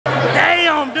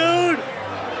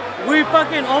we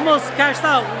fucking almost cashed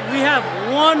out. We have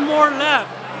one more left.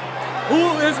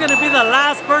 Who is gonna be the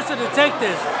last person to take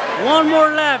this? One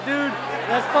more left, dude.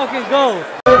 Let's fucking go.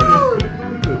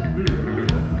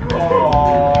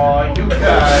 Oh, you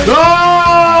guys.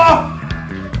 No!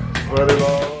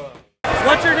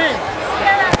 What's your name?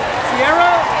 Sierra.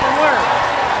 Sierra? From where?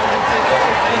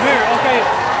 From here, okay.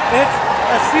 It's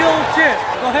a sealed chip.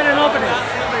 Go ahead and open it.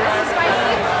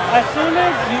 As soon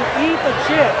as you eat the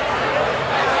chip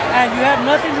and you have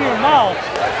nothing in your mouth,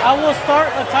 I will start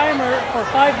a timer for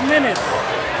 5 minutes.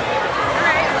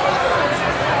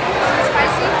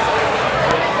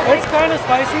 It's kind of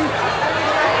spicy.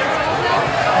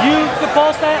 You can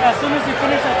pause that as soon as you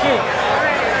finish that chip.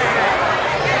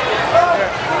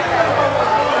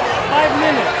 5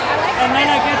 minutes, and then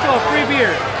I get you a free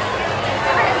beer.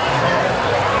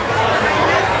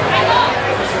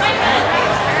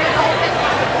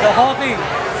 The whole thing.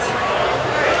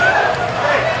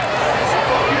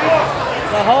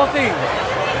 The whole thing.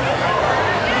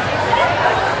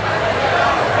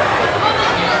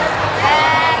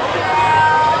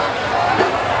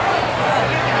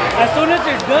 As soon as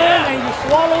you're done and you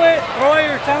swallow it, throw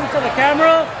your tongue to the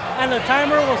camera and the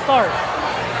timer will start.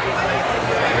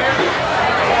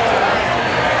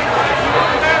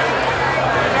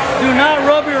 Do not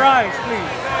rub your eyes,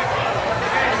 please.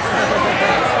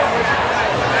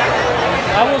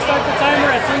 I will start the timer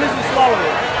as soon as you swallow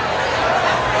it.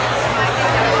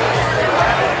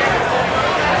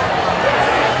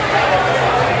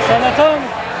 It's on the tongue.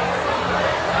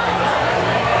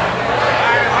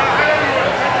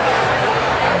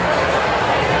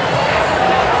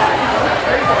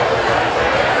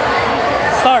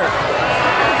 Start.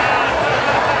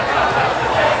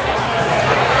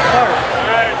 Start.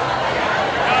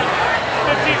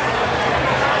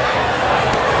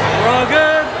 We're all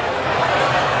good.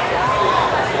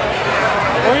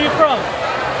 Where are you from?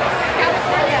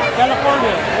 California.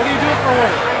 California. What do you do for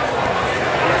work?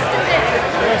 I'm a student.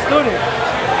 You're a student.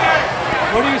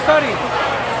 What do you study?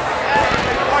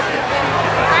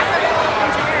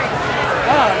 Engineering.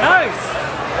 Ah, nice.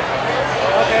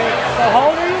 Okay, so how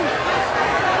old are you?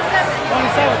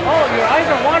 27. Oh, your eyes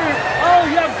are watering. Oh,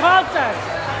 you have contacts.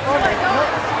 Oh,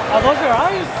 are those your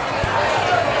eyes?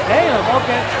 Damn,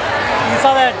 okay. You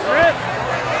saw that drip?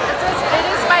 It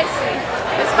is spicy.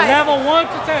 It's spicy. Level 1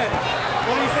 to 10.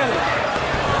 What are you feeling?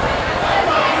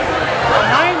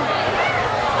 9?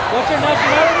 What's your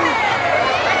nationality?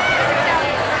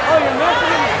 Oh, you're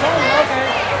Mexican. Okay.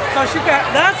 So she got,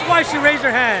 that's why she raised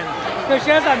her hand. Because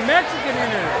she has a Mexican in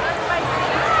her.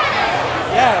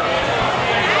 Yeah.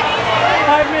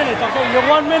 5 minutes. Okay, you're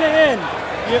 1 minute in.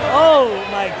 Oh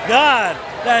my God.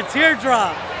 That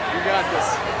teardrop. You got this.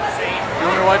 You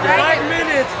want to wipe your 5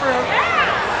 minutes for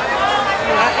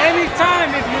any time.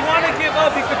 If you want to give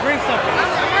up, you could drink something.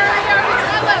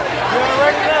 You're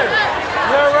already there.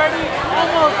 You're already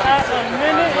almost at a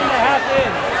minute and a half in.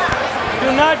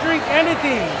 Do not drink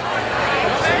anything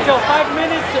until 5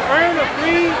 minutes to earn a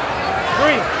free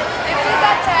drink. If it's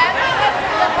at 10 minutes,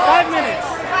 5 minutes.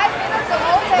 5 minutes, the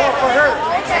whole table. No, for her.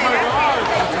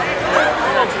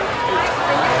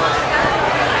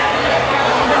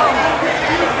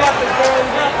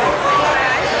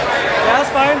 Yeah,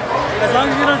 that's fine. As long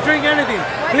as you don't drink anything.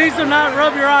 Please do not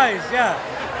rub your eyes. Yeah.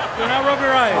 Do not rub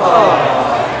your eyes.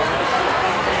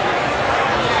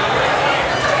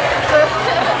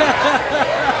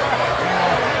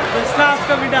 The snot's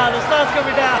coming down. The snot's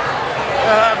coming down.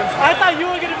 I thought you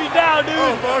were going to be down, dude.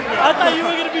 Oh, fuck no. I thought you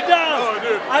were going to be down. Oh,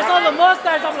 dude. I saw the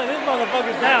mustache. I'm like, this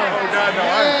motherfucker's down. Oh, God, no.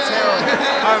 I'm terrible.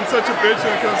 I'm such a bitch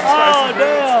when it comes to spicy Oh, foods.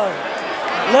 damn.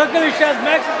 Luckily, she has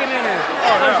Mexican in her.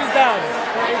 Oh, so yeah. she's down.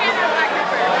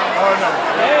 Oh, no.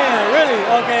 Damn, really?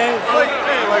 Okay. Like,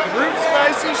 hey, like root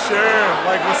spicy, sure.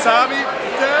 Like wasabi,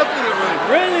 definitely.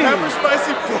 Really? Pepper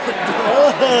spicy, fuck no.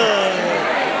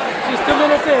 She's 2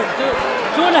 minutes in.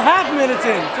 2.5 minutes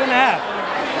in. 2.5. Yeah,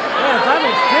 time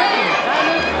is ticking. Time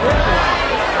is ticking.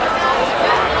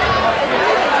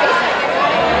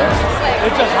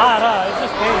 It's just hot, huh? It's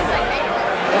just pain.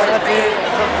 That's it.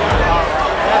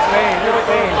 That's pain. It's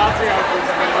pain.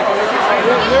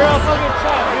 You're a fucking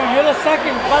champ. You're the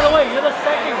second. By the way, you're the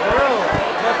second girl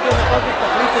that's gonna fucking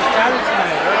complete this challenge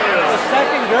tonight. The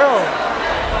second girl.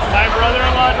 My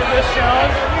brother-in-law did this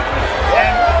challenge,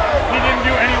 and he didn't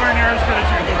do anywhere near as good as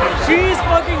you can do. She's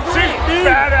fucking great, dude.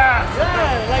 Badass.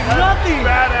 Yeah, like nothing.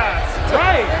 Badass.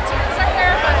 Right.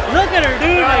 Look at her,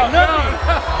 dude. Like nothing.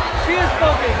 She is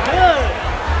fucking good.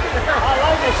 I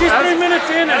like it. She's 3 minutes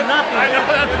in and nothing. I know,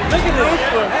 that's Look at this.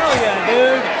 Hell yeah,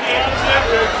 dude.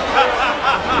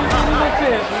 3 minutes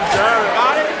in.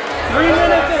 3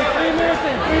 minutes in. 3 minutes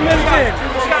in. 3 minutes in.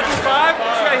 She got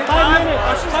 5? She got hit 5? minutes.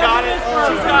 Oh, she's 5 got it. minutes for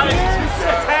She's got it. beer. She's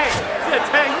a tank. She's a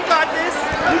tank. You got this.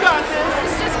 You got this.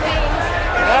 It's just pain.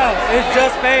 Yeah, it's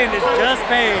just pain. It's just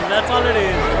pain. That's all it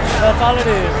is. That's all it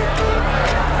is.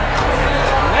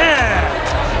 Man,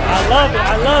 I love it.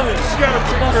 I love it.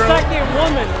 The second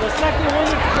woman to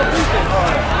complete this.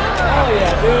 Oh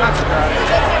yeah, dude.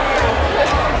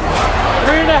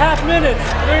 3.5 minutes.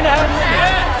 3.5 minutes.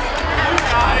 Yes. You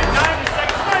got it. 90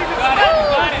 seconds. You got it. You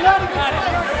got it. You got it.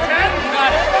 10. You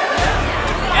got it.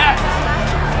 Yes.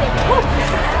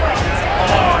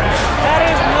 That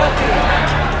is nothing.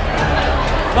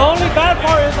 The only bad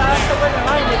part is I have to wait in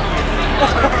line with you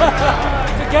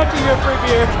to get you your free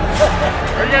beer.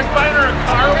 Are you guys buying her a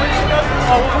car when she does this?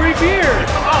 A free beer.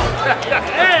 Oh.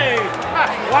 Hey,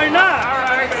 why not? All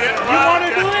right. You want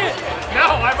to do it?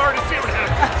 No, I've already seen what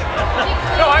happened.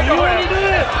 No, I You know want it. to do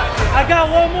it? I got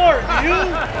one more. You?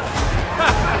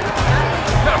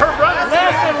 Her brother.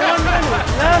 Less than 1 minute.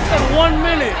 Less than 1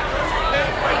 minute.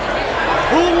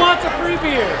 Who wants a free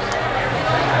beer?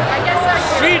 I guess I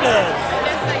do. She does. I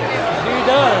guess I do. She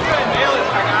does. Nail it,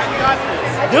 my guy. You got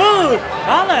this. Dude,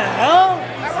 how the hell?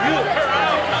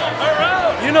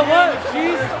 You know what?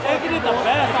 She's taking it the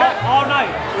best all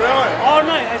night. Really? All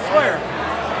night, I swear.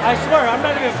 I swear, I'm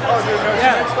not even. Oh, dude, no, she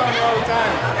makes fun of me all the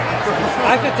time.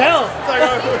 I could tell. It's like,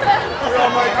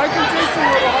 I'm like, I can taste a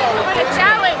little hot. What a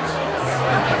challenge.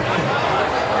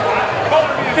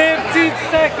 15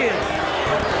 seconds.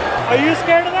 Are you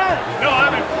scared of that? No,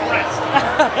 I'm impressed.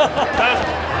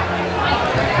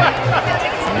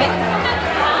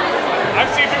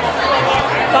 I've seen people throw up.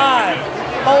 5,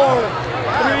 4,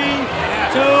 3,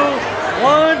 2,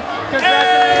 1.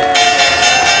 Congratulations.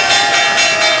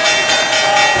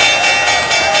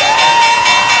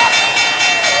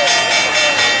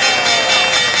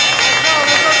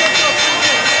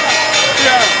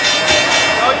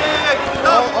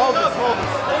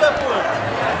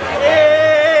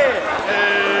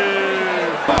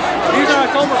 These are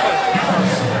Oktoberfest.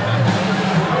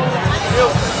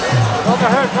 Those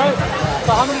are hers, right?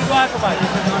 So how many do I have to buy?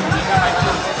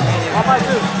 I'll buy 2.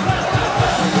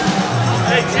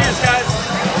 Hey, cheers, guys.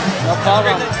 No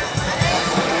problem.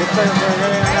 Looks like we're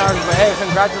getting ours, but hey,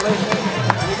 congratulations.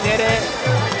 You did it.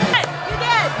 You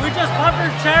did. We just popped our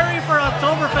cherry for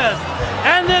Oktoberfest.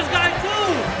 And this guy too.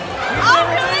 He's Oh,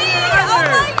 never really? been here Oh,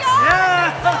 either. my God.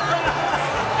 Yeah.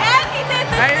 And he did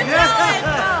the challenge.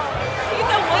 Oh, he's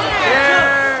a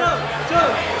winner.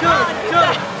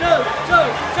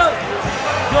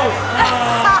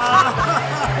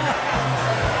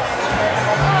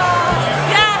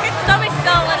 Yeah, his stomach's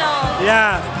still a little.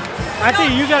 Yeah. I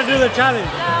think you gotta do the challenge.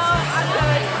 No, I'm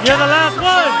good. You're the last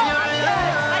one.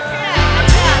 I can't.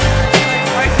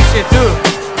 Spicy shit too.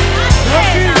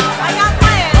 I got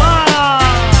plans.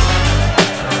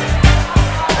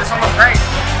 This one was great.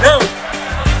 Dude,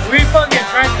 we fucking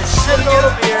drank a shitload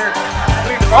of beer.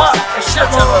 We bought a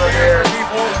shitload of beer,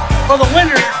 people. For the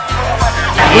winners.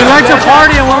 We like to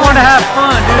party and we want to have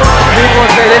fun, dude. People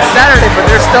say it's Saturday, but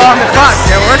they're still on the clock.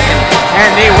 They're working.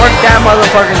 And they work that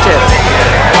motherfucking shit.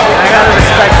 I gotta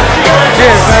respect it.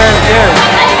 Cheers, man. Cheers.